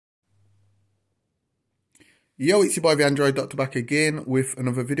Yo, it's your boy the Android Doctor back again with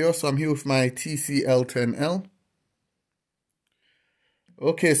another video. So I'm here with my TCL 10L.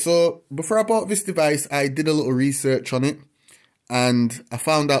 Okay, so before I bought this device, I did a little research on it and I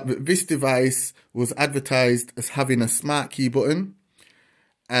found out that this device was advertised as having a smart key button,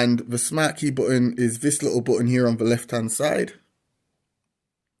 and the smart key button is this little button here on the left hand side.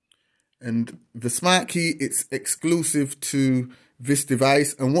 And the smart key, it's exclusive to this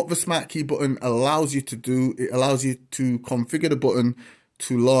device, and what the smart key button allows you to do, it allows you to configure the button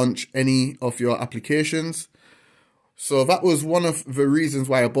to launch any of your applications. So that was one of the reasons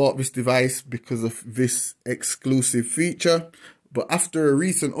why I bought this device, because of this exclusive feature. But after a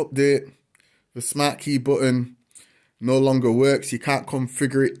recent update, the smart key button no longer works. You can't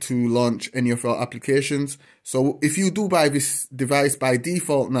configure it to launch any of your applications. So if you do buy this device, by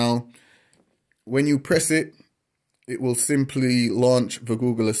default now, when you press it, it will simply launch the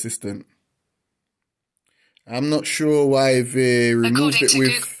Google Assistant. I'm not sure why they removed it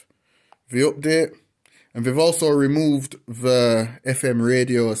with the update. And they've also removed the FM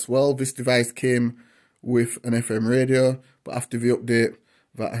radio as well. This device came with an FM radio, but after the update,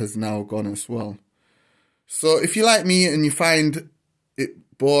 that has now gone as well. So if you're like me and you find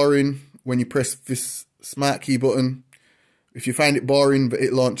it boring when you press this smart key button, if you find it boring that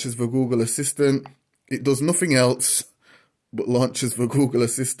it launches the Google Assistant, it does nothing else but launches the Google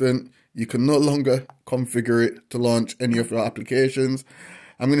Assistant. You can no longer configure it to launch any of your applications.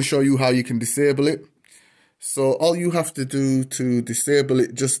 I'm going to show you how you can disable it. So all you have to do to disable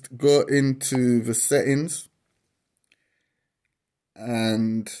it, just go into the settings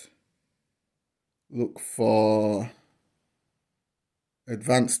and look for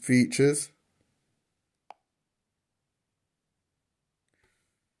advanced features.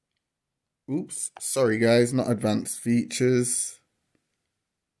 Oops, sorry guys, not advanced features.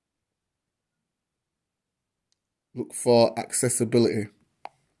 Look for accessibility.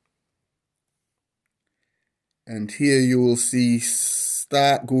 And here you will see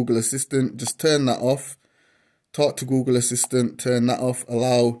Start Google Assistant. Just turn that off. Talk to Google Assistant, turn that off.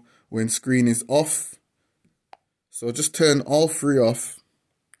 Allow when screen is off. So just turn all three off,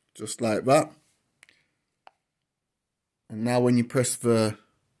 just like that. And now when you press the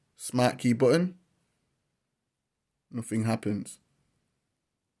smart key button, nothing happens.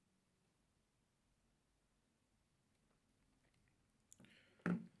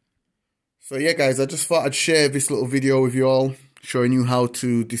 So yeah guys, I just thought I'd share this little video with you all, showing you how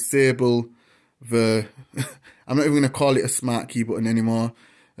to disable the, I'm not even going to call it a smart key button anymore,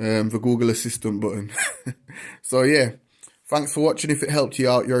 the Google Assistant button. So yeah, thanks for watching. If it helped you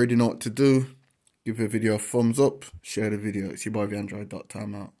out, you already know what to do. Give the video a thumbs up, share the video. It's your boy the Android Doctor.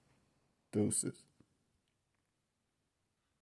 I'm out. Deuces.